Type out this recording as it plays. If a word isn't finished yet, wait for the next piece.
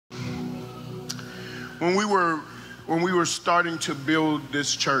when we were starting to build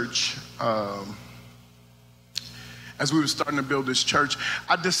this church, as we were starting to build this church,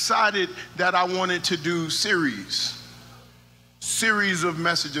 I decided that I wanted to do series of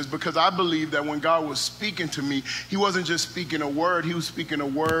messages, because I believe that when God was speaking to me, he wasn't just speaking a word, he was speaking a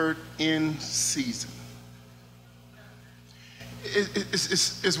word in season.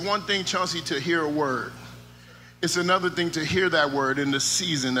 It's one thing, Chauncey, to hear a word. It's another thing to hear that word in the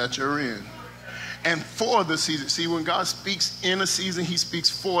season that you're in. And for the season. See, when God speaks in a season, he speaks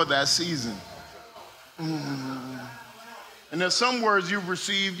for that season. And there's some words you've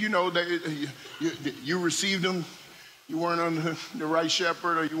received, you know, that you received them. You weren't on the right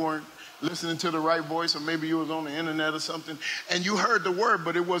shepherd, or you weren't listening to the right voice, or maybe you was on the internet or something, and you heard the word,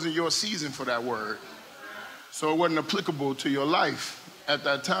 but it wasn't your season for that word. So it wasn't applicable to your life at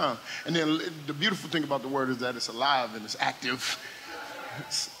that time. And then the beautiful thing about the word is that it's alive and it's active.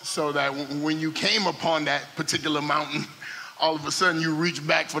 So that when you came upon that particular mountain, all of a sudden you reach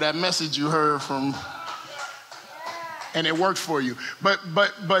back for that message you heard from, and it worked for you. But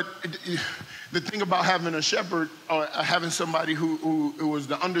the thing about having a shepherd, or having somebody who was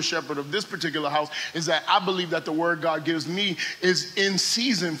the under shepherd of this particular house, is that I believe that the word God gives me is in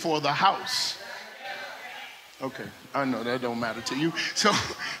season for the house. Okay, I know that don't matter to you. So,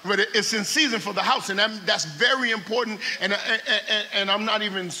 but it's in season for the house, and that's very important. And I'm not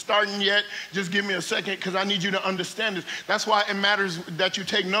even starting yet. Just give me a second, because I need you to understand this. That's why it matters that you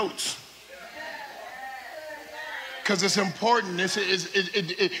take notes. Because it's important.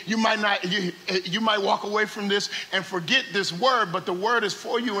 You might walk away from this and forget this word, but the word is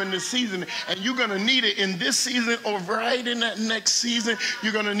for you in this season, and you're going to need it in this season, or right in that next season.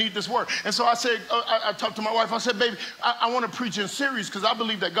 You're going to need this word. And so I said, I talked to my wife. I said, baby, I want to preach in series, because I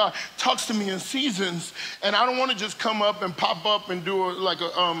believe that God talks to me in seasons, and I don't want to just come up and pop up and do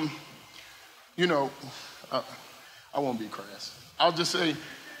I won't be crass. I'll just say,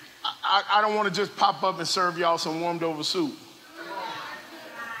 I don't want to just pop up and serve y'all some warmed over soup.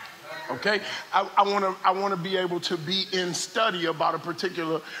 Okay? I want to be able to be in study about a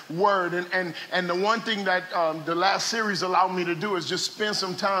particular word. And the one thing that the last series allowed me to do is just spend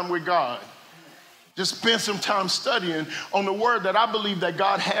some time with God. Just spend some time studying on the word that I believe that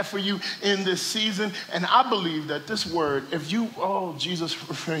God had for you in this season. And I believe that this word, Jesus,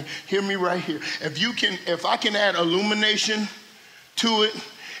 hear me right here. If I can add illumination to it,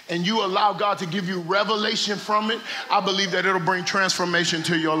 and you allow God to give you revelation from it, I believe that it'll bring transformation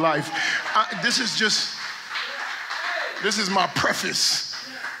to your life. This is my preface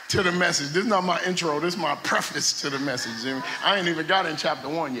to the message. This is not my intro. This is my preface to the message. I ain't even got in chapter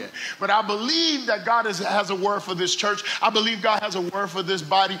 1 yet. But I believe that God has a word for this church. I believe God has a word for this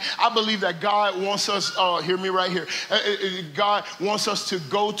body. I believe that God wants us, hear me right here. God wants us to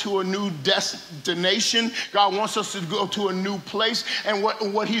go to a new destination. God wants us to go to a new place. And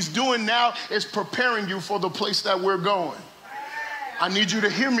what he's doing now is preparing you for the place that we're going. I need you to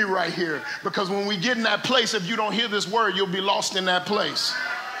hear me right here, because when we get in that place, if you don't hear this word, you'll be lost in that place.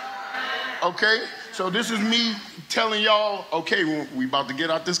 Okay? So this is me telling y'all, okay, we about to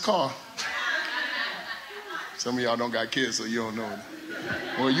get out this car. Some of y'all don't got kids, so you don't know.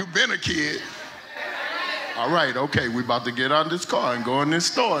 Well, you've been a kid. All right, okay, we about to get out this car and go in this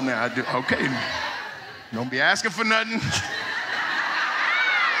store now. Okay, don't be asking for nothing.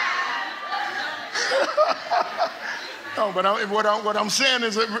 No, but what I'm saying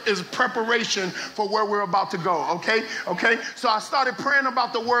is preparation for where we're about to go, okay? So I started praying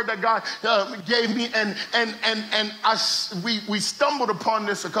about the word that God gave me, and we stumbled upon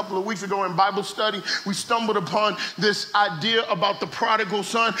this a couple of weeks ago in Bible study. We stumbled upon this idea about the prodigal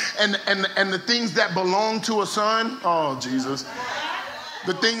son and the things that belong to a son. Oh, Jesus.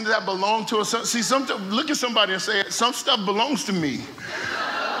 The things that belong to a son. See, look at somebody and say, some stuff belongs to me.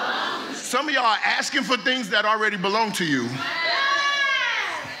 Some of y'all are asking for things that already belong to you.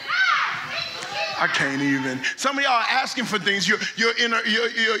 I can't even. Some of y'all are asking for things.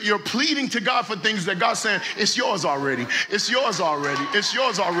 You're pleading to God for things that God's saying, it's yours already. It's yours already. It's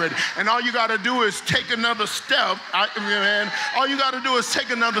yours already. And all you got to do is take another step. All you got to do is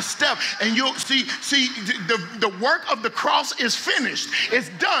take another step, and you'll see the work of the cross is finished. It's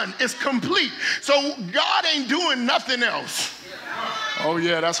done. It's complete. So God ain't doing nothing else. Oh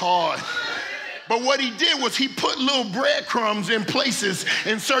yeah, that's hard. But what he did was he put little breadcrumbs in places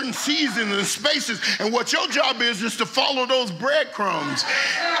in certain seasons and spaces. And what your job is to follow those breadcrumbs.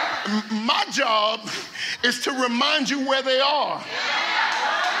 My job is to remind you where they are.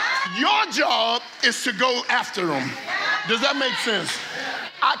 Your job is to go after them. Does that make sense?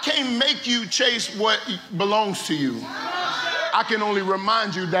 I can't make you chase what belongs to you. I can only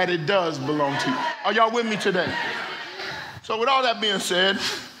remind you that it does belong to you. Are y'all with me today? So with all that being said,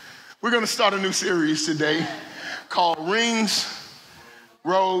 we're going to start a new series today called Rings,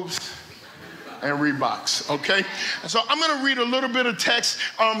 Robes, and Reeboks, okay? And so I'm going to read a little bit of text,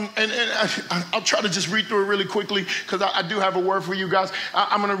 and I'll try to just read through it really quickly because I do have a word for you guys.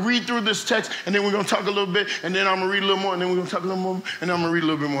 I'm going to read through this text, and then we're going to talk a little bit, and then I'm going to read a little more, and then we're going to talk a little more, and then I'm going to read a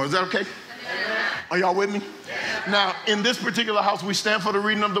little bit more. Is that okay? Are y'all with me? Now, in this particular house, we stand for the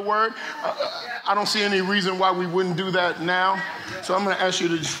reading of the word. I don't see any reason why we wouldn't do that now. So I'm going to ask you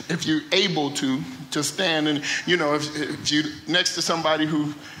to, if you're able to stand, and, you know, if you're next to somebody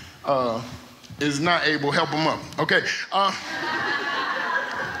who is not able, help them up. Okay.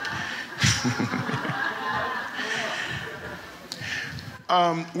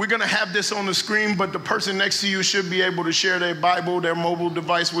 We're going to have this on the screen, but the person next to you should be able to share their Bible, their mobile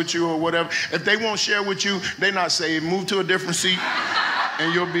device with you or whatever. If they won't share with you, they're not saved. Move to a different seat,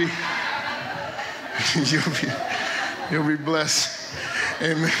 and you'll be blessed.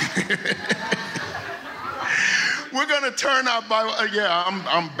 Amen. We're going to turn our Bible.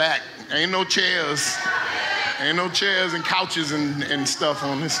 I'm back. Ain't no chairs. Ain't no chairs and couches and stuff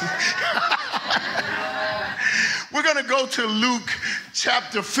on this. We're going to go to Luke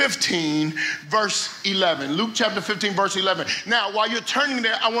chapter 15, verse 11. Luke chapter 15, verse 11. Now, while you're turning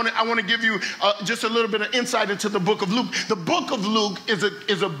there, I want to give you just a little bit of insight into the book of Luke. The book of Luke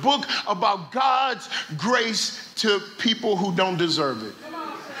is a book about God's grace to people who don't deserve it.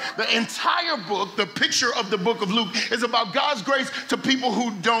 The entire book, the picture of the book of Luke, is about God's grace to people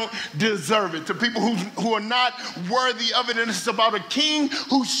who don't deserve it, to people who are not worthy of it. And it's about a king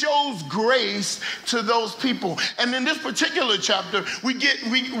who shows grace to those people. And in this particular chapter, we get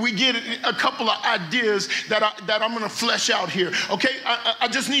a couple of ideas that I'm going to flesh out here. Okay, I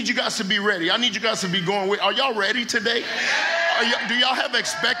just need you guys to be ready. I need you guys to be going with. Are y'all ready today? Do y'all have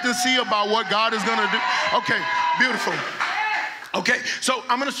expectancy about what God is going to do? Okay, beautiful. Okay, so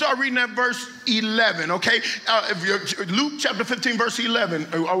I'm going to start reading at verse 11, okay? Luke chapter 15, verse 11.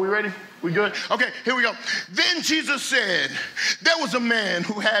 Are we ready? We good? Okay, here we go. Then Jesus said, there was a man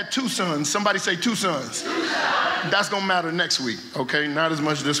who had two sons. Somebody say two sons. That's going to matter next week, okay? Not as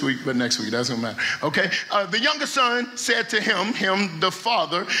much this week, but next week. That's going to matter, okay? The younger son said to him, the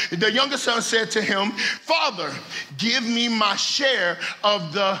father, the younger son said to him, Father, give me my share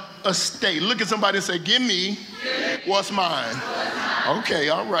of the estate. Look at somebody and say, give me what's mine. Okay,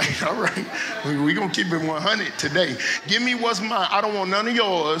 all right. We're going to keep it 100 today. Give me what's mine. I don't want none of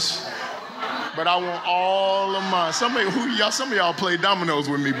yours, but I want all of mine. Some of y'all played dominoes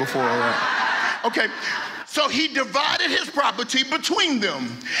with me before, right? Okay, so he divided his property between them.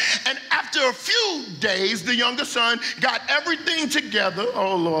 And after a few days, the younger son got everything together.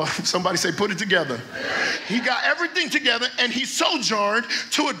 Oh, Lord, somebody say, put it together. He got everything together, and he sojourned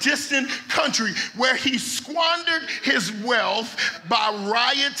to a distant country where he squandered his wealth by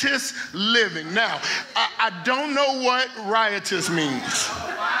riotous living. Now, I don't know what riotous means,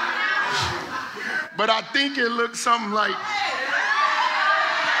 but I think it looks something like,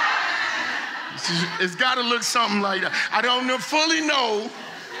 it's got to look something like that. I don't fully know.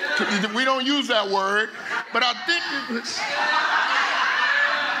 We don't use that word, but I think it looks.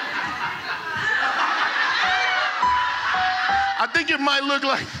 I think it might look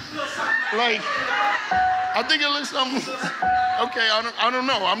like I think it looks something. Okay, I don't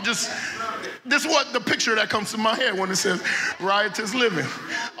know. This is what the picture that comes to my head when it says riotous living.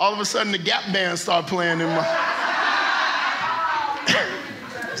 All of a sudden, the Gap band start playing in my.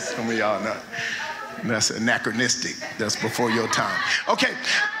 Some of y'all know. That's anachronistic. That's before your time. Okay,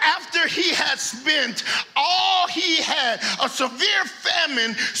 after he had spent all he had, a severe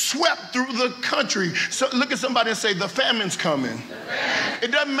famine swept through the country. So look at somebody and say, the famine's coming.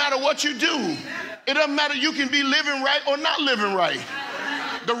 It doesn't matter what you do. It doesn't matter. You can be living right or not living right.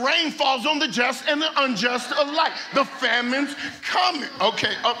 The rain falls on the just and the unjust alike. The famine's coming.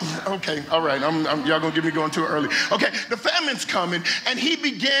 Okay, all right. Y'all gonna get me going too early. Okay, the famine's coming, and he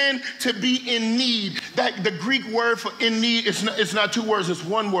began to be in need. The Greek word for in need, it's not two words, it's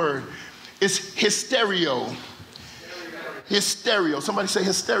one word. It's hysterio. Hysterio. Somebody say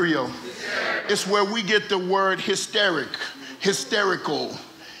hysterio. It's where we get the word hysterical.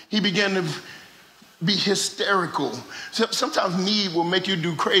 He began to be hysterical. Sometimes need will make you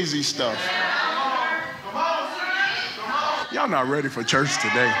do crazy stuff. Y'all not ready for church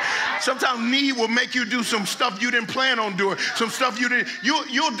today. Sometimes need will make you do some stuff you didn't plan on doing. Some stuff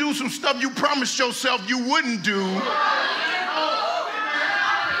you'll do some stuff you promised yourself you wouldn't do.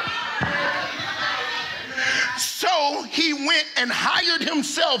 so he went and hired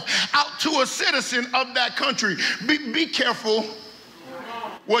himself out to a citizen of that country. Be careful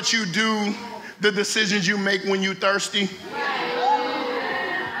what you do, the decisions you make when you're thirsty.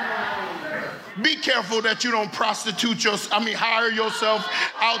 Be careful that you don't hire yourself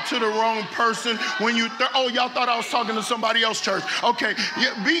out to the wrong person when you, y'all thought I was talking to somebody else, church. Okay,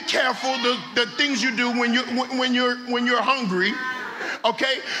 be careful the things you do when you're hungry.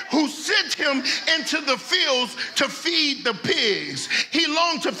 Okay, who sent him into the fields to feed the pigs. He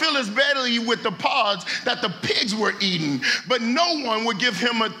longed to fill his belly with the pods that the pigs were eating, but no one would give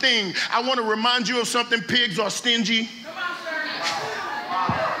him a thing. I want to remind you of something. Pigs are stingy.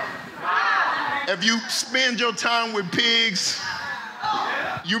 If you spend your time with pigs,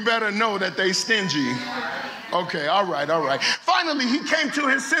 you better know that they stingy. Okay, all right. Finally, he came to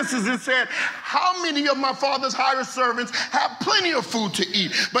his senses and said, how many of my father's hired servants have plenty of food to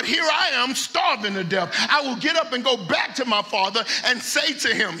eat? But here I am, starving to death. I will get up and go back to my father and say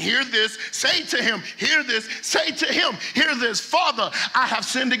to him, hear this, say to him, hear this, say to him, hear this. Father, I have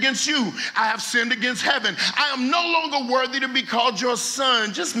sinned against you. I have sinned against heaven. I am no longer worthy to be called your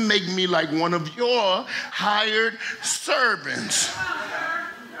son. Just make me like one of your hired servants.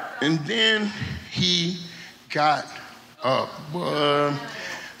 And then he got up.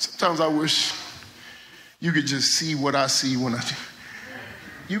 Sometimes I wish you could just see what I see when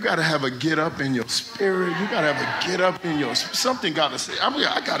you got to have a get up in your spirit. You got to have a get up in your, something got to say,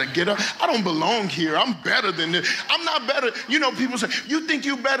 I got to get up. I don't belong here. I'm better than this. I'm not better. You know, people say, you think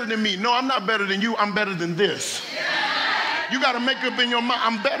you're better than me. No, I'm not better than you. I'm better than this. You got to make up in your mind,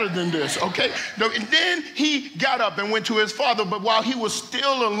 I'm better than this, okay? And then he got up and went to his father, but while he was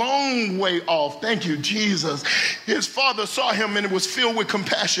still a long way off, thank you, Jesus, his father saw him and was filled with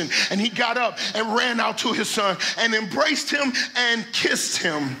compassion, and he got up and ran out to his son and embraced him and kissed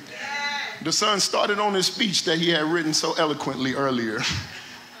him. The son started on his speech that he had written so eloquently earlier.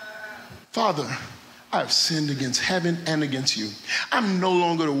 Father, I have sinned against heaven and against you. I'm no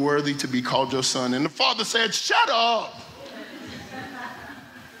longer worthy to be called your son. And the father said, shut up.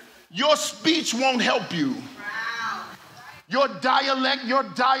 Your speech won't help you. Your dialect, your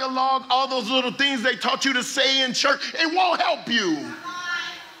dialogue, all those little things they taught you to say in church, it won't help you.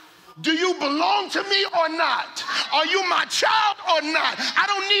 Do you belong to me or not? Are you my child or not? I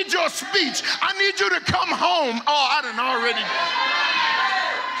don't need your speech. I need you to come home. Oh, I done already.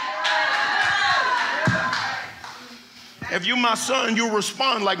 If you're my son, you'll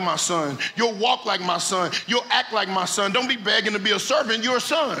respond like my son. You'll walk like my son. You'll act like my son. Don't be begging to be a servant. You're a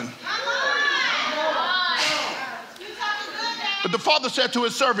son. But the father said to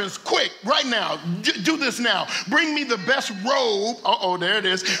his servants, quick, right now, do this now. Bring me the best robe. Uh-oh, there it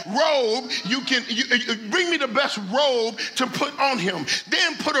is. Robe, bring me the best robe to put on him.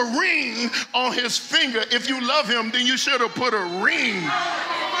 Then put a ring on his finger. If you love him, then you should have put a ring.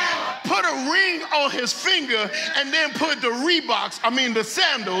 Put a ring on his finger and then put the Reeboks, the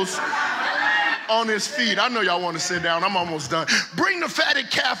sandals, on his feet. I know y'all want to sit down. I'm almost done. Bring the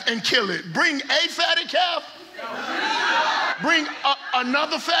fatted calf and kill it. Bring a fatted calf. Bring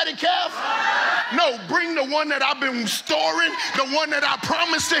another fatted calf. No, bring the one that I've been storing, the one that I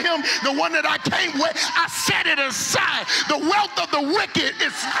promised to him, the one that I can't wait. I set it aside. The wealth of the wicked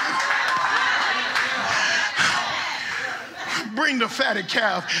is... Bring the fatted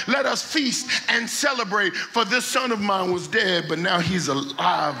calf. Let us feast and celebrate. For this son of mine was dead, but now he's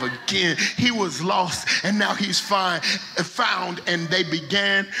alive again. He was lost, and now he's found. And they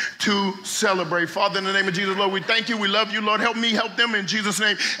began to celebrate. Father, in the name of Jesus, Lord, we thank you. We love you, Lord. Help me, help them in Jesus'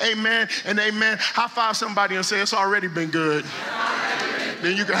 name. Amen and amen. High five somebody and say, it's already been good.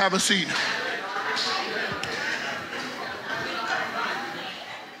 Then you can have a seat.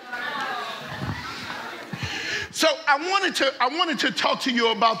 So I wanted to talk to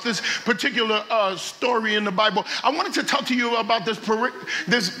you about this particular story in the Bible. I wanted to talk to you about this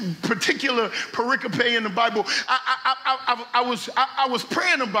particular pericope in the Bible. I was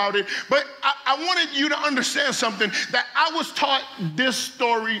praying about it, but I wanted you to understand something, that I was taught this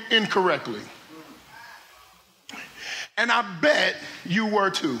story incorrectly. And I bet you were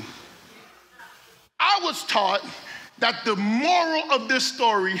too. I was taught that the moral of this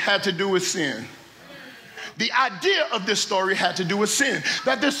story had to do with sin. The idea of this story had to do with sin.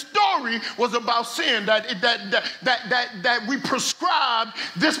 That this story was about sin. That we prescribed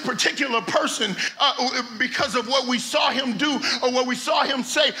this particular person because of what we saw him do or what we saw him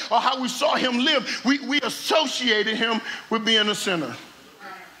say or how we saw him live. We associated him with being a sinner.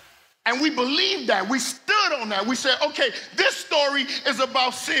 And we believed that. We stood on that. We said, okay, this story is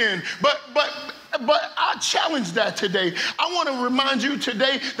about sin. But I challenge that today. I want to remind you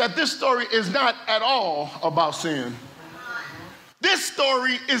today that this story is not at all about sin. This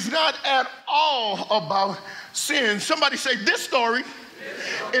story is not at all about sin. Somebody say, this story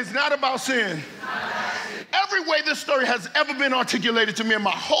is not about sin. Every way this story has ever been articulated to me in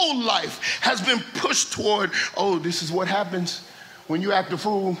my whole life has been pushed toward, oh, this is what happens when you act a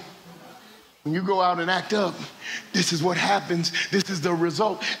fool. When you go out and act up, this is what happens. This is the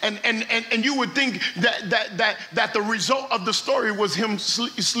result. And you would think that the result of the story was him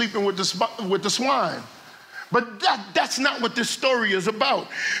sleeping with the swine. But that's not what this story is about.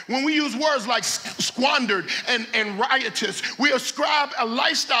 When we use words like squandered and riotous, we ascribe a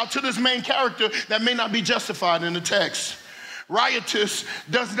lifestyle to this main character that may not be justified in the text. Riotous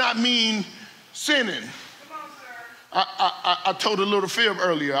does not mean sinning. I told a little fib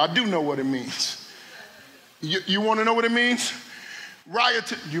earlier. I do know what it means. You want to know what it means?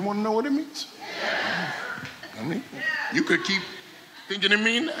 Riotous. You want to know what it means? I mean, you could keep thinking it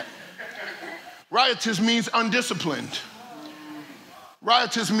means that. Riotous means undisciplined.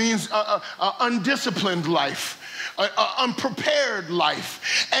 Riotous means undisciplined life, unprepared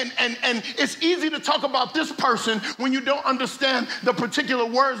life. And it's easy to talk about this person when you don't understand the particular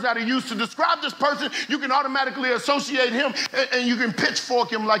words that are used to describe this person. You can automatically associate him and you can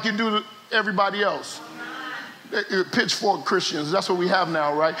pitchfork him like you do to everybody else. Pitchfork Christians, that's what we have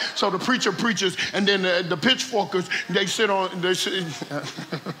now, right? So the preacher preaches, and then the pitchforkers, they sit on, I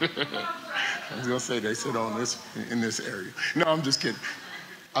was gonna say they sit on this, in this area. No, I'm just kidding.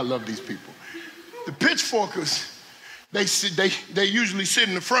 I love these people. The pitchforkers, they usually sit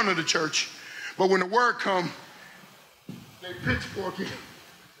in the front of the church, but when the word comes, they pitchfork it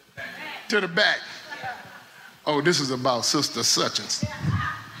to the back. Oh, this is about Sister such and such.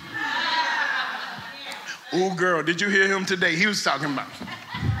 Oh, girl, did you hear him today? He was talking about,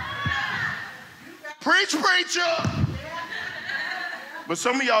 preach, preacher. But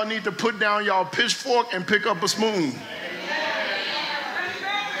some of y'all need to put down y'all pitchfork and pick up a spoon.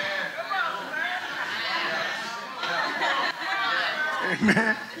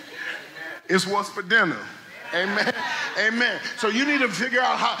 Amen. It's what's for dinner. Amen. Amen. So you need to figure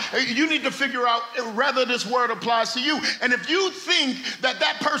out whether this word applies to you. And if you think that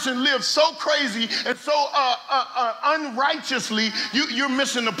person lives so crazy and so unrighteously, you're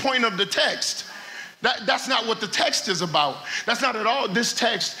missing the point of the text. That's not what the text is about. That's not at all. This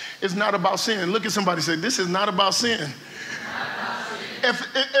text is not about sin. Look at somebody and say, this is not about sin.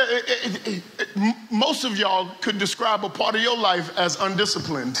 Most of y'all could describe a part of your life as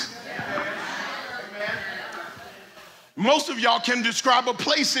undisciplined. Most of y'all can describe a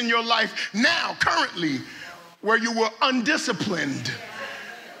place in your life now, currently, where you were undisciplined.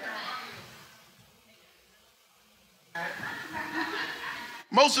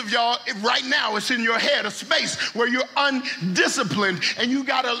 Most of y'all, right now, it's in your head, a space where you're undisciplined, and you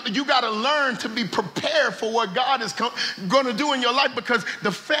gotta learn to be prepared for what God is going to do in your life, because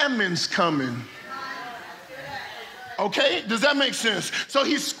the famine's coming. Okay, does that make sense? So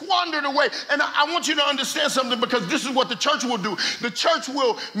he squandered away. And I want you to understand something, because this is what the church will do. The church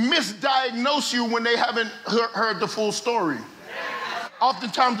will misdiagnose you when they haven't heard the full story.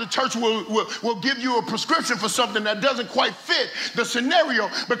 Oftentimes the church will give you a prescription for something that doesn't quite fit the scenario,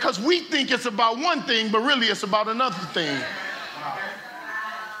 because we think it's about one thing, but really it's about another thing.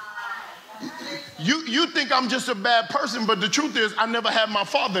 You think I'm just a bad person, but the truth is I never had my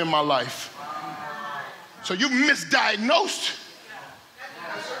father in my life. So you misdiagnosed.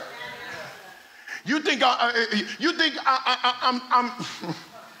 You think I'm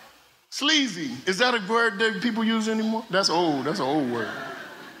sleazy. Is that a word that people use anymore? That's old. That's an old word.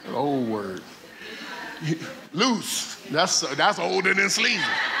 An old word. Loose. That's older than sleazy.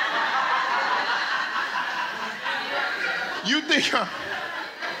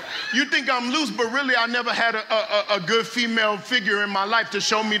 You think I'm loose, but really I never had a good female figure in my life to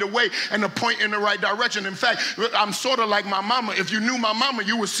show me the way and to point in the right direction. In fact, I'm sort of like my mama. If you knew my mama,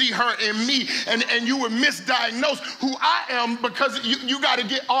 you would see her in me, and you would misdiagnose who I am, because you got to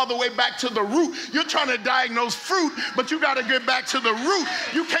get all the way back to the root. You're trying to diagnose fruit, but you got to get back to the root.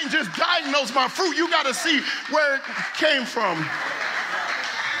 You can't just diagnose my fruit. You got to see where it came from.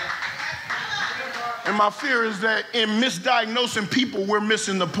 And my fear is that in misdiagnosing people, we're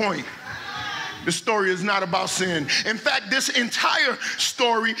missing the point. The story is not about sin. In fact, this entire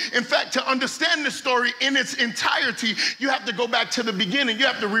story, to understand this story in its entirety, you have to go back to the beginning. You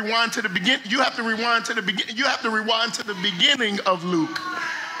have to rewind to the beginning. You have to rewind to the beginning of Luke.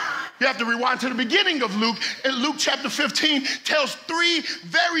 You have to rewind to the beginning of Luke. And Luke chapter 15 tells 3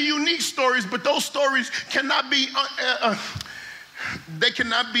 very unique stories, but those stories cannot be, they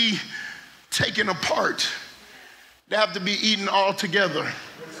cannot be taken apart. They have to be eaten all together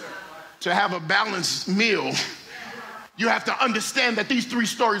to have a balanced meal. You have to understand that these 3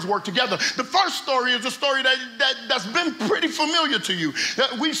 stories work together. The first story is a story that's been pretty familiar to you.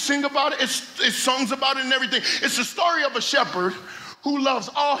 We sing about it, it's songs about it and everything. It's the story of a shepherd who loves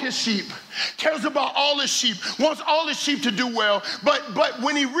all his sheep, cares about all his sheep, wants all his sheep to do well, but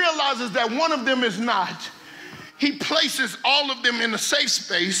when he realizes that one of them is not, he places all of them in a safe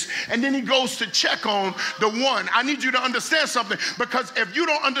space, and then he goes to check on the one. I need you to understand something, because if you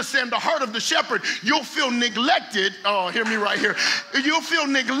don't understand the heart of the shepherd, you'll feel neglected. Oh, hear me right here. You'll feel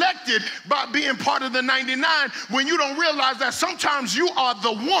neglected by being part of the 99 when you don't realize that sometimes you are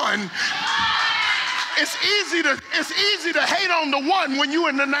the one. It's easy to hate on the one when you're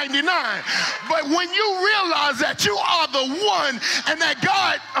in the 99. But when you realize that you are the one and that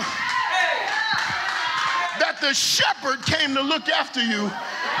God... that the shepherd came to look after you,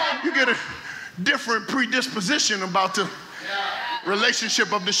 you get a different predisposition about the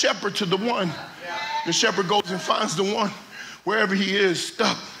relationship of the shepherd to the one. The shepherd goes and finds the one wherever he is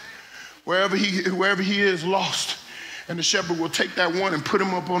stuck, wherever he is lost. And the shepherd will take that one and put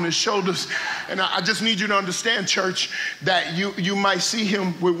him up on his shoulders. And I just need you to understand, church, that you might see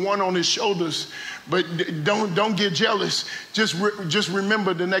him with one on his shoulders, but don't get jealous. Just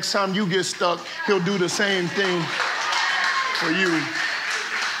remember, the next time you get stuck, he'll do the same thing for you.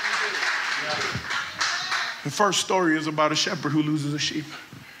 The first story is about a shepherd who loses a sheep.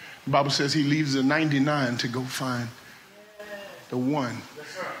 The Bible says he leaves the 99 to go find the one.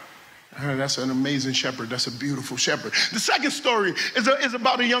 That's an amazing shepherd. That's a beautiful shepherd. The second story is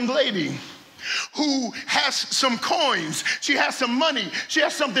about a young lady who has some coins. She has some money. She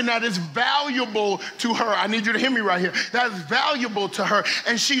has something that is valuable to her. I need you to hear me right here. That is valuable to her,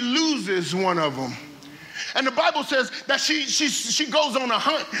 and she loses one of them. And the Bible says that she goes on a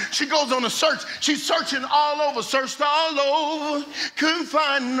hunt. She goes on a search. She's searching all over, searched all over, couldn't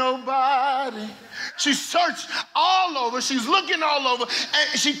find nobody. She searched all over. She's looking all over,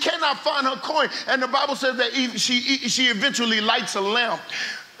 and she cannot find her coin. And the Bible says that she eventually lights a lamp.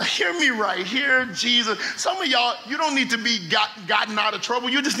 Hear me right here, Jesus. Some of y'all, you don't need to be gotten out of trouble.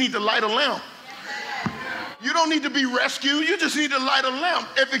 You just need to light a lamp. You don't need to be rescued. You just need to light a lamp.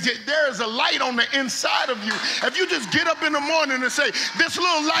 If there is a light on the inside of you, if you just get up in the morning and say, this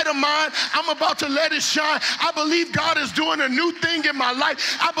little light of mine, I'm about to let it shine. I believe God is doing a new thing in my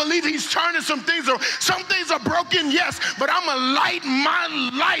life. I believe he's turning some things around. Some things are broken, yes, but I'm going to light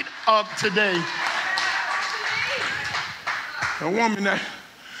my light up today. A woman that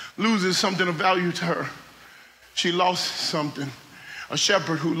loses something of value to her. She lost something. A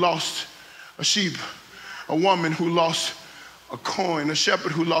shepherd who lost a sheep. A woman who lost a coin. A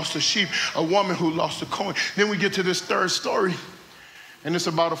shepherd who lost a sheep. A woman who lost a coin. Then we get to this third story, and it's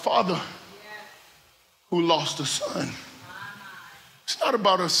about a father who lost a son. It's not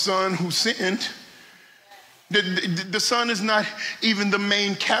about a son who sinned. The son is not even the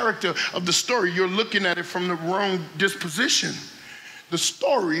main character of the story. You're looking at it from the wrong disposition. The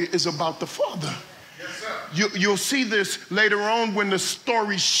story is about the father. Yes, you'll see this later on when the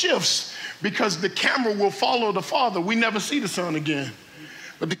story shifts, because the camera will follow the father. We never see the son again,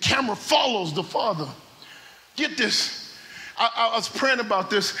 but the camera follows the father. Get this. I was praying about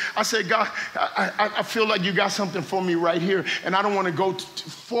this. I said, God, I feel like you got something for me right here, and I don't want to go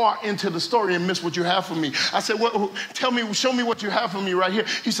far into the story and miss what you have for me. I said, show me what you have for me right here.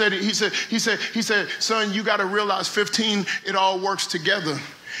 He said, son, you got to realize 15, it all works together.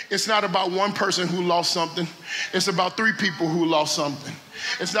 It's not about one person who lost something. It's about 3 people who lost something.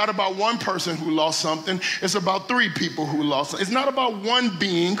 It's not about one person who lost something. It's about 3 people who lost something. It's not about one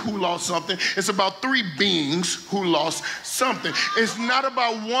being who lost something. It's about 3 beings who lost something. It's not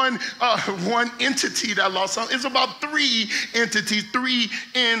about one entity that lost something. It's about 3 entities, 3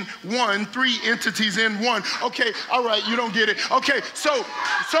 in 1, 3 entities in 1. Okay, all right, you don't get it. Okay, so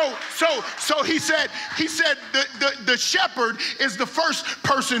he said the shepherd is the first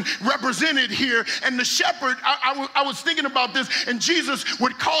person represented here, and the shepherd, I was thinking about this, and Jesus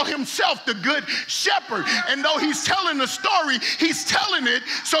would call himself the good shepherd. And though he's telling the story, he's telling it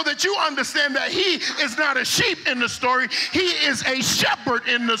so that you understand that he is not a sheep in the story. He is a shepherd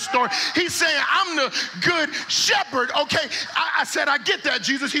in the story. He's saying, I'm the good shepherd. Okay, I said, I get that,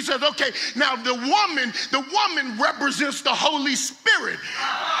 Jesus. He says, okay, now the woman represents the Holy Spirit.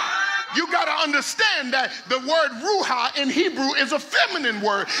 You got to understand that the word ruha in Hebrew is a feminine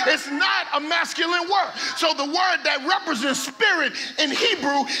word. It's not a masculine word. So the word that represents spirit in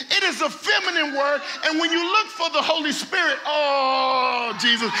Hebrew, it is a feminine word. And when you look for the Holy Spirit, oh,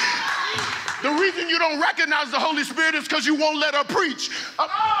 Jesus. The reason you don't recognize the Holy Spirit is because you won't let her preach.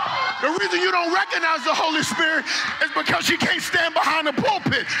 The reason you don't recognize the Holy Spirit is because she can't stand behind the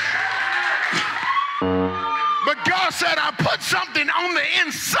pulpit. But God said, I put something on the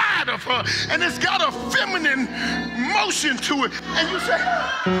inside of her, and it's got a feminine motion to it. And you say,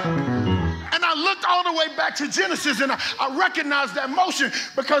 and I looked all the way back to Genesis, and I recognized that motion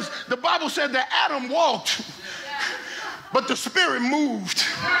because the Bible said that Adam walked, but the Spirit moved.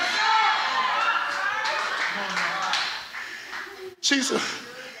 Jesus,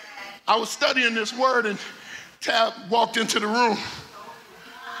 I was studying this word, and Tab walked into the room.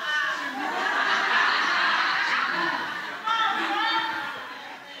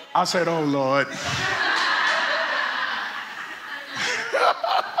 I said, oh, Lord.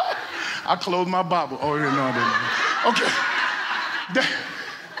 I closed my Bible. Oh, no, I didn't. Okay.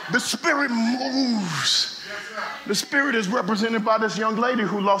 The Spirit moves. The Spirit is represented by this young lady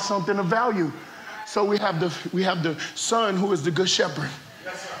who lost something of value. So we have the Son who is the Good Shepherd.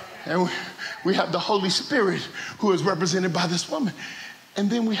 And we have the Holy Spirit who is represented by this woman. And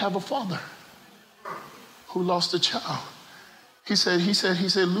then we have a father who lost a child. He said,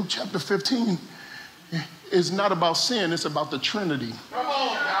 Luke chapter 15 is not about sin, it's about the Trinity.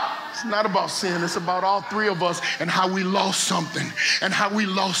 It's not about sin, it's about all three of us and how we lost something, and how we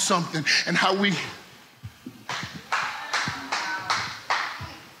lost something, and how we...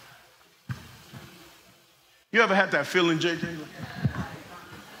 You ever had that feeling, JJ?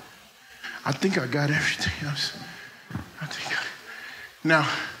 I think I got everything else. Now,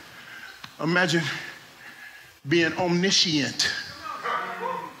 imagine being omniscient.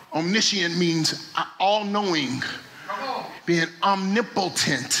 Omniscient means all-knowing. Being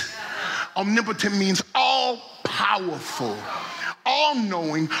omnipotent. Omnipotent means all-powerful.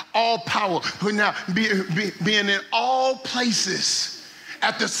 All-knowing, all-powerful. Now, being in all places.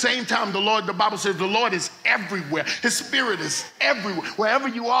 At the same time, the Bible says the Lord is everywhere. His Spirit is everywhere. Wherever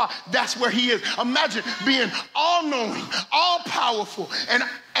you are, that's where he is. Imagine being all-knowing, all-powerful, and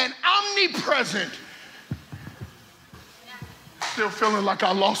omnipresent. Still feeling like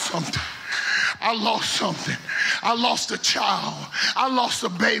I lost something. I lost something. I lost a child. I lost a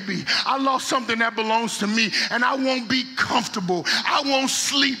baby. I lost something that belongs to me, and I won't be comfortable. I won't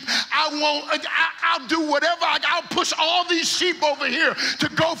sleep. I'll do whatever. I'll push all these sheep over here to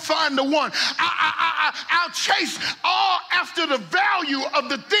go find the one. I'll chase all after the value of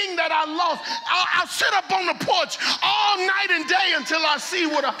the thing that I lost. I'll sit up on the porch all night and day until I see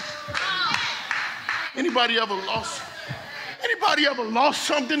what Anybody ever lost? Anybody ever lost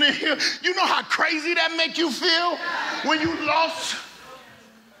something in here? You know how crazy that make you feel when you lost?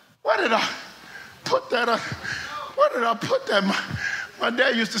 Where did I put that? Where did I put that? My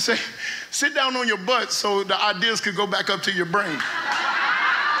dad used to say, sit down on your butt so the ideas could go back up to your brain.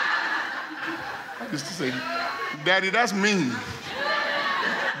 I used to say, Daddy, that's mean.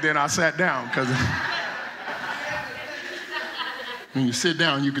 Then I sat down because when you sit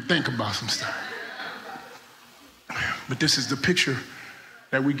down, you could think about some stuff. But this is the picture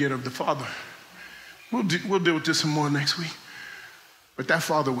that we get of the Father. We'll deal with this some more next week. But that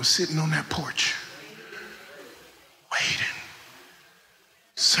Father was sitting on that porch, waiting,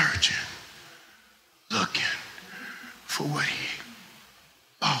 searching, looking for what he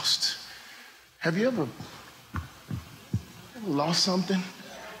lost. Have you ever lost something?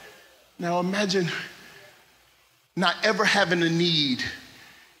 Now imagine not ever having a need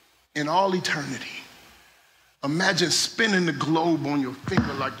in all eternity. Imagine spinning the globe on your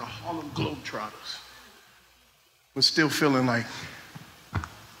finger like the Harlem Globetrotters, but still feeling like,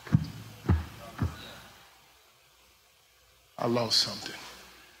 I lost something.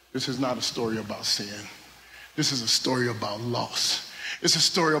 This is not a story about sin. This is a story about loss. It's a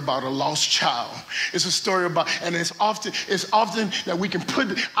story about a lost child. It's a story about, and it's often that we can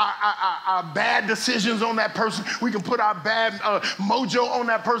put our bad decisions on that person. We can put our bad mojo on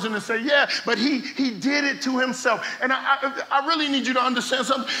that person and say, yeah, but he did it to himself. And I really need you to understand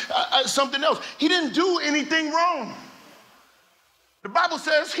something else. He didn't do anything wrong. The Bible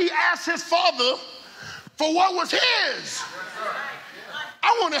says he asked his father for what was his.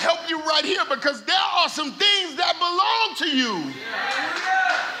 I want to help you right here because there are some things that belong to you.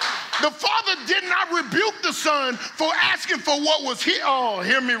 The father did not rebuke the son for asking for what was here. Oh,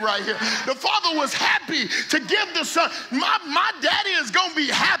 hear me right here. The father was happy to give the son. My daddy is going to be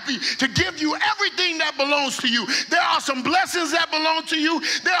happy to give you everything that belongs to you. There are some blessings that belong to you.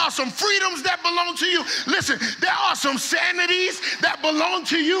 There are some freedoms that belong to you. Listen, there are some sanities that belong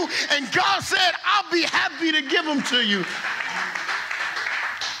to you. And God said, I'll be happy to give them to you.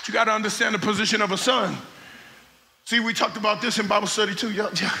 But you got to understand the position of a son. See, we talked about this in Bible study too.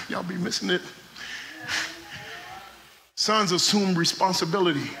 Y'all be missing it. Sons assume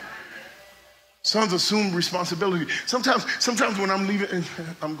responsibility. Sons assume responsibility. Sometimes when I'm leaving, and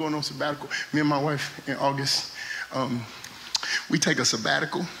I'm going on sabbatical, me and my wife in August, we take a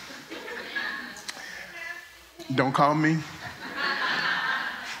sabbatical. Don't call me.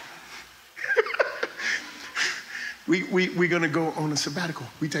 We're going to go on a sabbatical.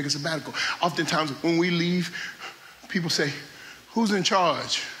 We take a sabbatical. Oftentimes when we leave, people say, who's in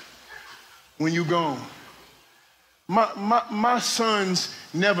charge when you gone? My sons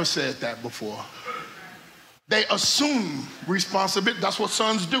never said that before. They assume responsibility. That's what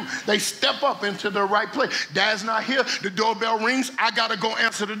sons do. They step up into the right place. Dad's not here. The doorbell rings. I got to go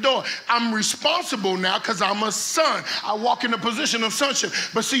answer the door. I'm responsible now because I'm a son. I walk in a position of sonship.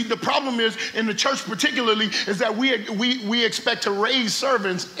 But see, the problem is, in the church particularly, is that we expect to raise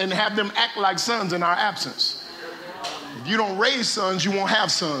servants and have them act like sons in our absence. If you don't raise sons, you won't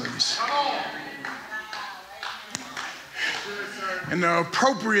have sons. And the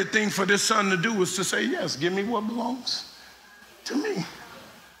appropriate thing for this son to do is to say, yes, give me what belongs to me.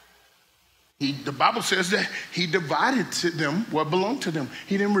 The Bible says that he divided to them what belonged to them.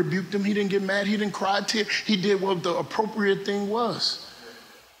 He didn't rebuke them. He didn't get mad. He didn't cry tears. He did what the appropriate thing was.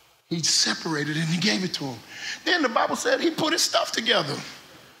 He separated it and he gave it to him. Then the Bible said he put his stuff together.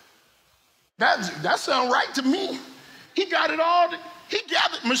 That sounds right to me. He got it all. He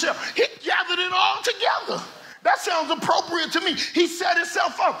gathered it all together. That sounds appropriate to me. He set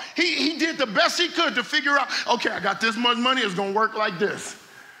himself up. He did the best he could to figure out, okay, I got this much money. It's going to work like this.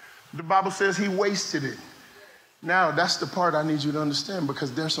 The Bible says he wasted it. Now, that's the part I need you to understand,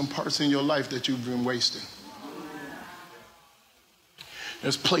 because there's some parts in your life that you've been wasting.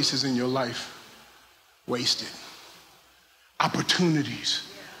 There's places in your life wasted. Opportunities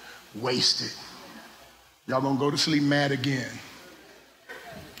wasted. Y'all going to go to sleep mad again.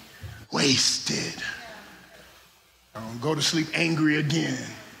 Wasted. Go to sleep angry again.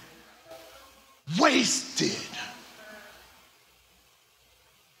 Wasted.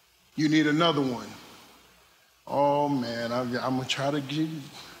 You need another one. Oh man, I'm gonna try to give you.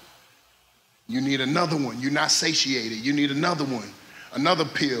 You need another one. You're not satiated. You need another one. Another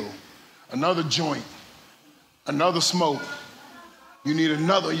pill. Another joint. Another smoke. You need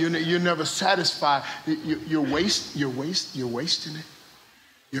another. You're never satisfied. You're wasting it. You're wasting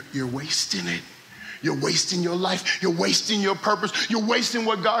it. You're wasting your life. You're wasting your purpose. You're wasting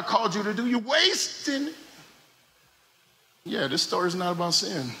what God called you to do. You're wasting it. Yeah, this story is not about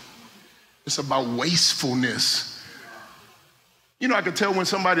sin. It's about wastefulness. You know, I can tell when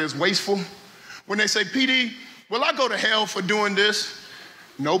somebody is wasteful. When they say, PD, will I go to hell for doing this?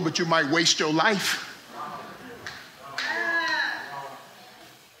 No, but you might waste your life.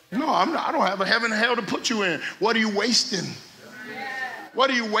 No, I don't have a heaven and hell to put you in. What are you wasting? What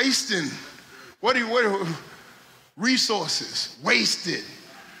are you wasting? What resources? Wasted.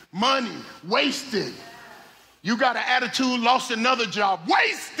 Money? Wasted. You got an attitude, lost another job?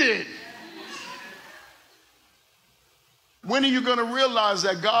 Wasted. When are you going to realize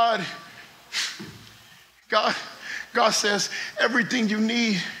that God says everything you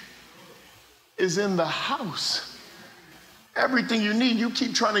need is in the house? Everything you need, you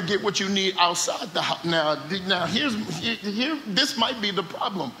keep trying to get what you need outside the house. Now this might be the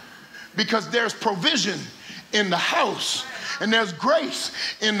problem. Because there's provision in the house, and there's grace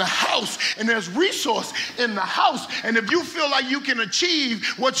in the house, and there's resource in the house. And if you feel like you can achieve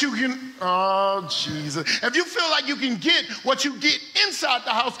what you can, oh Jesus, if you feel like you can get what you get inside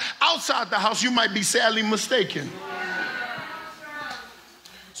the house, outside the house, you might be sadly mistaken.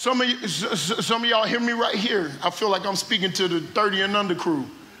 Some of y'all hear me right here. I feel like I'm speaking to the 30 and under crew.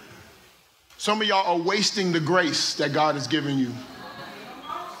 Some of y'all are wasting the grace that God has given you.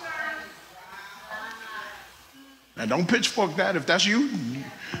 Now, don't pitchfork that. If that's you,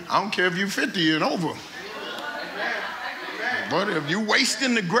 I don't care if you're 50 and over. But if you're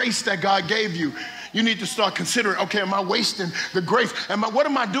wasting the grace that God gave you, you need to start considering, okay, am I wasting the grace? What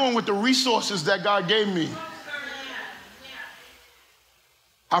am I doing with the resources that God gave me?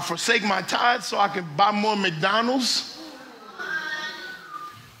 I forsake my tithes so I can buy more McDonald's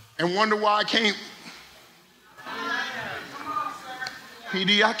and wonder why I can't.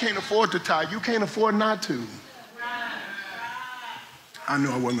 PD, I can't afford to tithe. You can't afford not to. I knew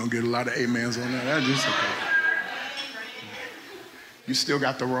I wasn't going to get a lot of amens on that. That's just okay. You still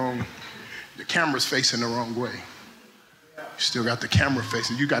got the camera's facing the wrong way. You still got the camera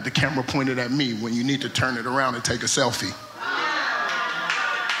facing. You got the camera pointed at me when you need to turn it around and take a selfie.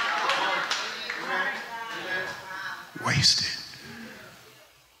 Wasted.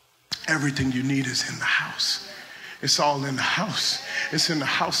 Everything you need is in the house. It's all in the house. It's in the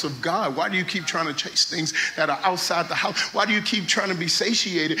house of God. Why do you keep trying to chase things that are outside the house? Why do you keep trying to be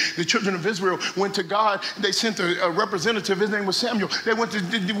satiated? The children of Israel went to God. They sent a representative. His name was Samuel. They went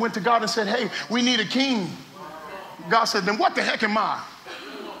to God and said, hey, we need a king. God said, then what the heck am I?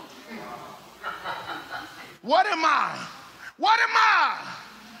 What am I? What am I?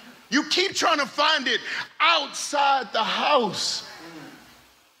 You keep trying to find it outside the house.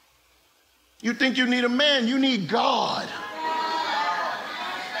 You think you need a man, you need God.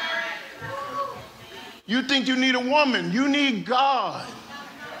 You think you need a woman, you need God.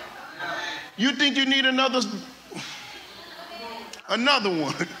 You think you need another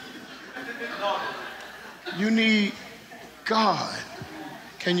one. You need God.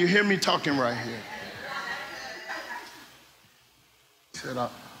 Can you hear me talking right here? He said, I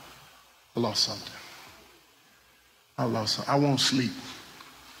lost something. I won't sleep.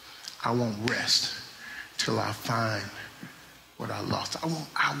 I won't rest till I find what I lost. I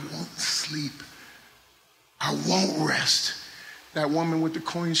won't sleep. I won't rest. That woman with the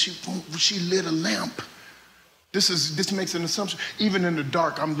coin, she lit a lamp. This makes an assumption. Even in the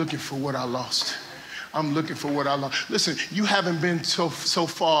dark, I'm looking for what I lost. I'm looking for what I lost. Listen, you haven't been so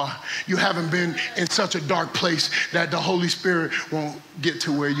far. You haven't been in such a dark place that the Holy Spirit won't get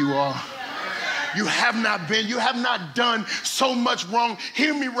to where you are. You have not done so much wrong.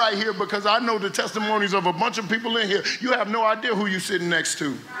 Hear me right here, because I know the testimonies of a bunch of people in here. You have no idea who you're sitting next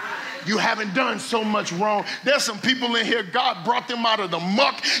to. You haven't done so much wrong. There's some people in here, God brought them out of the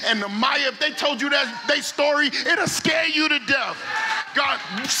muck and the mire. If they told you that their story, it'll scare you to death. God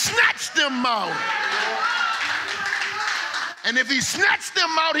snatched them out. And if he snatched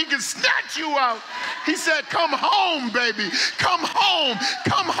them out, he can snatch you out. He said, come home, baby. Come home.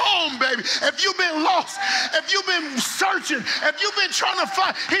 Come home, baby. If you've been lost, if you've been searching, if you've been trying to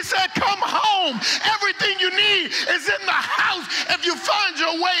find, he said, come home. Everything you need is in the house. If you find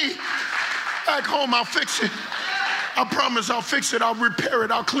your way back home, I'll fix it. I promise I'll fix it. I'll repair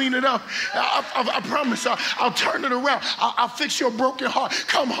it. I'll clean it up. I promise I'll turn it around. I'll fix your broken heart.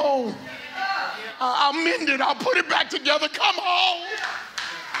 Come home. I'll mend it. I'll put it back together. Come home.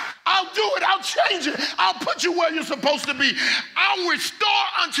 I'll do it. I'll change it. I'll put you where you're supposed to be. I'll restore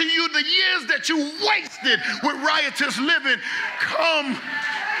unto you the years that you wasted with riotous living. Come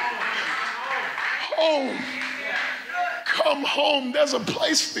home. Come home. There's a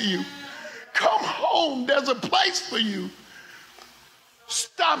place for you. Come home. There's a place for you.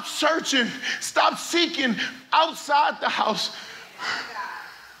 Stop searching. Stop seeking outside the house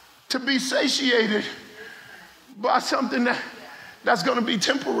to be satiated by something that's going to be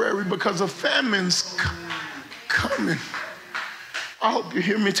temporary because of famines coming. I hope you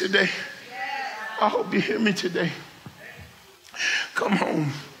hear me today. I hope you hear me today. Come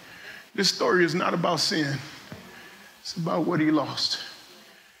home. This story is not about sin. It's about what he lost.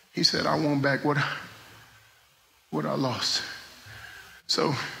 He said, I want back what I lost.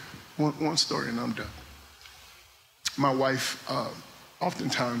 So one story and I'm done. My wife,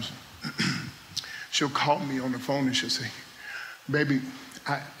 oftentimes, she'll call me on the phone and she'll say, baby,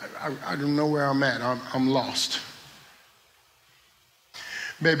 I don't know where I'm at. I'm lost.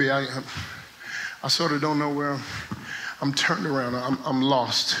 Baby, I sort of don't know where I'm turned around. I'm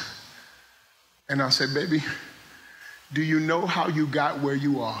lost. And I said, baby, do you know how you got where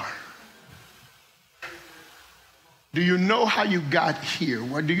you are? Do you know how you got here?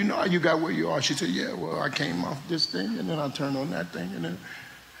 Well, do you know how you got where you are? She said, yeah, well, I came off this thing and then I turned on that thing. And then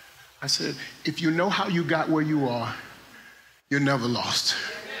I said, if you know how you got where you are, you're never lost.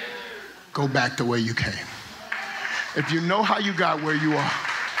 Go back the way you came. If you know how you got where you are.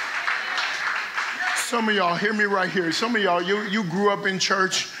 Some of y'all, hear me right here. Some of y'all, you grew up in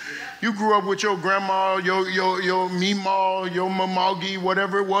church. You grew up with your grandma, your meemaw, your mamagi,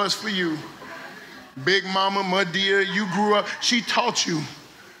 whatever it was for you. Big mama, Madia, you grew up. She taught you.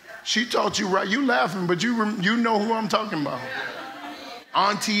 She taught you right. You laughing, but you know who I'm talking about.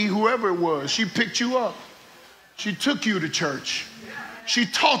 Auntie, whoever it was, she picked you up. She took you to church. She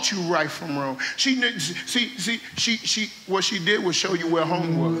taught you right from wrong. What she did was show you where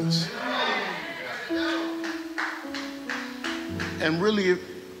home was. And really,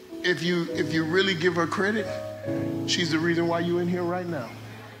 if you really give her credit, She's the reason why you're in here right now.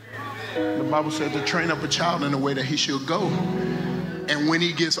 The Bible says to train up a child in the way that he should go. And when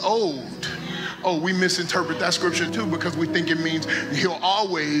he gets old, we misinterpret that scripture too because we think it means he'll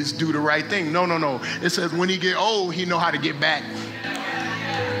always do the right thing. No. It says when he get old, he know how to get back.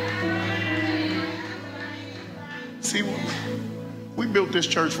 See, we built this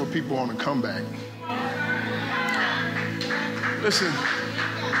church for people on a comeback. Listen,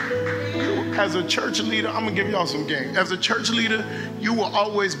 as a church leader, I'm going to give y'all some game. As a church leader, you will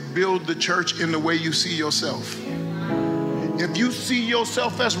always build the church in the way you see yourself. If you see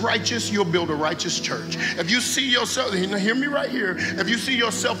yourself as righteous, you'll build a righteous church. If you see yourself, hear me right here, if you see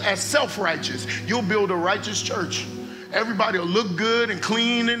yourself as self-righteous, you'll build a righteous church. Everybody will look good and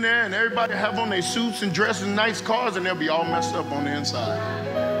clean in there, and everybody have on their suits and dresses and nice cars, and they'll be all messed up on the inside.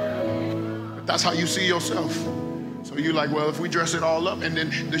 But that's how you see yourself. So you're like, well, if we dress it all up, and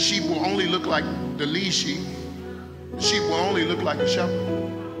then the sheep will only look like the lead sheep. The sheep will only look like the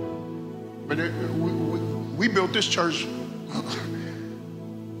shepherd. But we built this church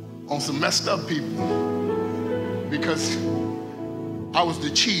on some messed up people because I was the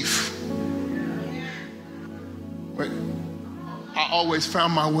chief. But I always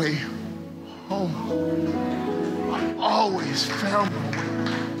found my way home. I always found my way.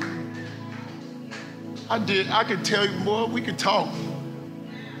 I could tell you, boy, we could talk.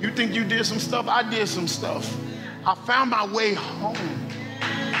 You think you did some stuff? I did some stuff. I found my way home.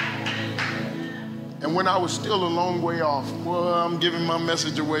 And when I was still a long way off, well, I'm giving my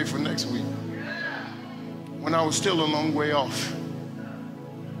message away for next week. When I was still a long way off,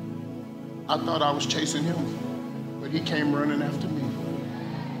 I thought I was chasing him, but he came running after me.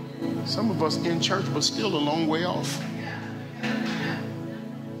 Some of us in church, but still a long way off.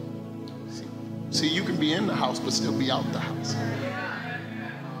 See, you can be in the house, but still be out the house.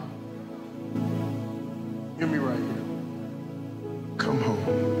 Hear me right here. Come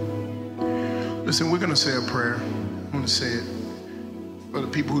home. Listen, we're going to say a prayer. I'm going to say it for the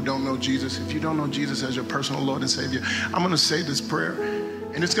people who don't know Jesus. If you don't know Jesus as your personal Lord and Savior, I'm going to say this prayer,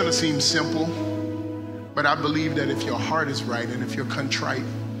 and it's going to seem simple, but I believe that if your heart is right and if you're contrite,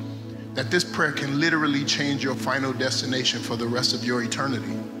 that this prayer can literally change your final destination for the rest of your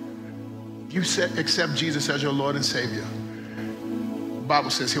eternity. You accept Jesus as your Lord and Savior. The Bible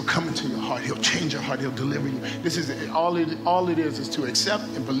says he'll come into your heart. He'll change your heart. He'll deliver you. This is all it is to accept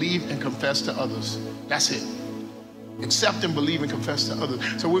and believe and confess to others. That's it. Accept and believe and confess to others.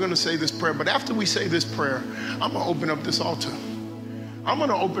 So we're going to say this prayer. But after we say this prayer, I'm going to open up this altar. I'm going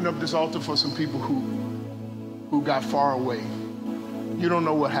to open up this altar for some people who got far away. You don't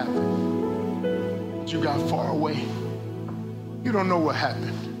know what happened. But you got far away. You don't know what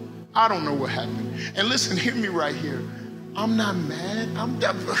happened. I don't know what happened. And listen, hear me right here. I'm not mad.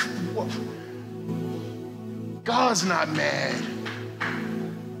 God's not mad.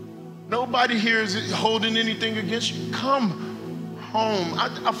 Nobody here is holding anything against you. Come home.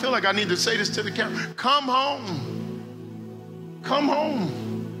 I feel like I need to say this to the camera. Come home. Come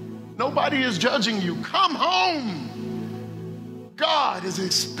home. Nobody is judging you. Come home. God is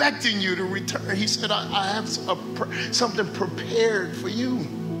expecting you to return. He said, I have something prepared for you.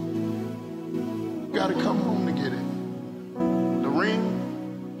 You got to come home to get it. The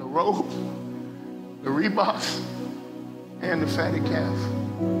ring, the robe, the Reeboks, and the fatted calf.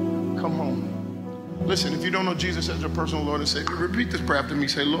 Come home. Listen, if you don't know Jesus as your personal Lord and Savior, repeat this prayer after me.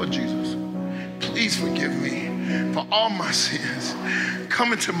 Say, Lord Jesus, please forgive me for all my sins.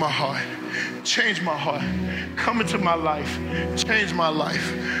 Come into my heart. Change my heart. Come into my life. Change my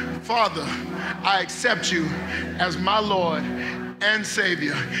life. Father, I accept you as my Lord and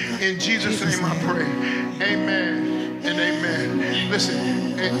Savior. In Jesus' name I pray. Amen and amen.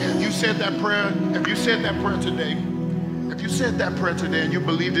 Listen, if you said that prayer, today, and you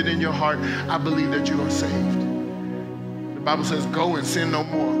believed it in your heart, I believe that you are saved. The Bible says, go and sin no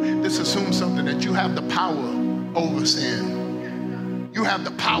more. This assumes something, that you have the power over sin. You have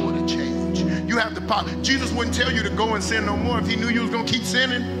the power to change. You have the power. Jesus wouldn't tell you to go and sin no more if he knew you was going to keep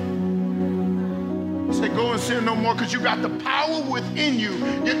sinning. He said, go and sin no more, because you got the power within you.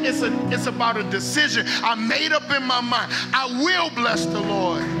 It's about a decision. I made up in my mind, I will bless the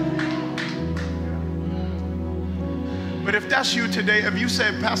Lord. But if that's you today, if you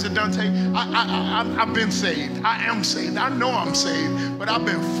said, Pastor Donte, I've been saved. I am saved. I know I'm saved, but I've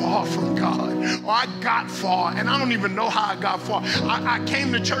been far from God. Or I got far, and I don't even know how I got far. I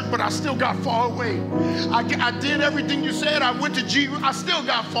came to church, but I still got far away. I did everything you said. I went to I still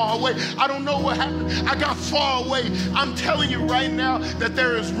got far away. I don't know what happened. I got far away. I'm telling you right now that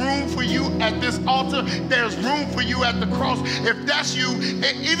there is room for you at this altar. There's room for you at the cross. If that's you,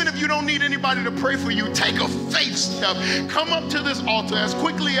 even if you don't need anybody to pray for you, take a faith step. Come up to this altar as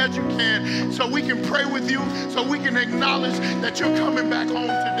quickly as you can so we can pray with you, so we can acknowledge that you're coming back home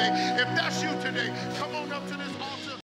today. If that's you today, come on.